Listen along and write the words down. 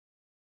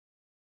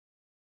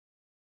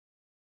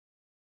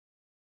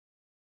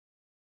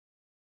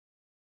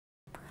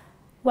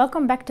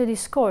Welcome back to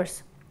this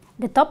course.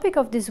 The topic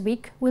of this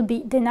week will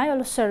be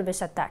denial of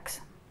service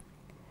attacks.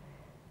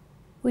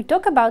 We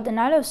talk about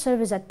denial of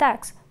service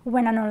attacks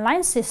when an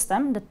online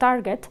system, the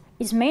target,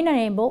 is made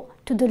unable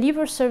to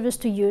deliver service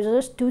to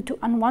users due to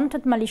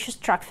unwanted malicious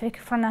traffic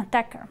from an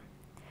attacker.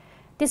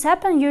 This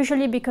happens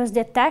usually because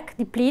the attack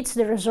depletes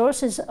the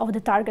resources of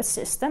the target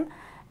system,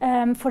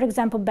 for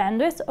example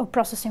bandwidth or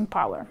processing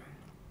power.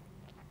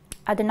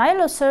 A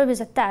denial of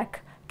service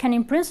attack can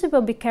in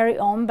principle be carried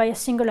on by a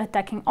single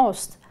attacking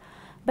host,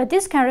 but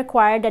this can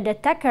require that the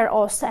attacker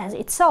host has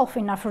itself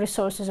enough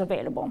resources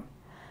available.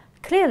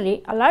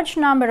 Clearly, a large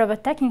number of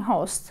attacking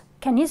hosts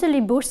can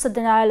easily boost a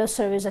denial of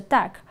service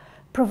attack,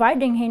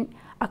 providing in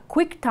a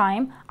quick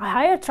time a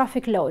higher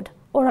traffic load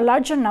or a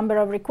larger number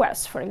of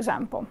requests, for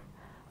example.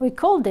 We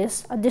call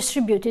this a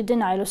distributed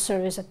denial of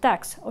service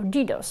attacks, or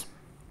DDoS.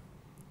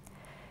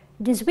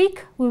 This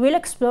week, we will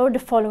explore the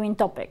following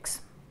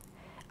topics.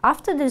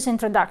 After this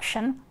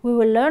introduction, we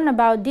will learn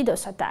about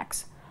DDoS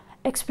attacks,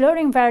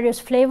 exploring various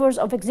flavors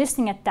of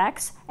existing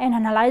attacks and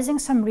analyzing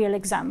some real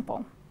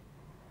examples.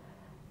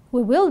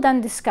 We will then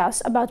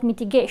discuss about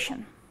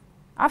mitigation.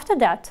 After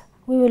that,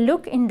 we will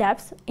look in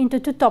depth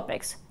into two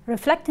topics,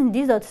 reflecting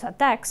DDoS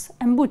attacks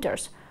and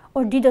booters,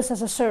 or DDoS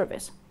as a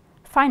service.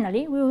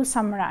 Finally, we will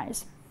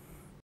summarize.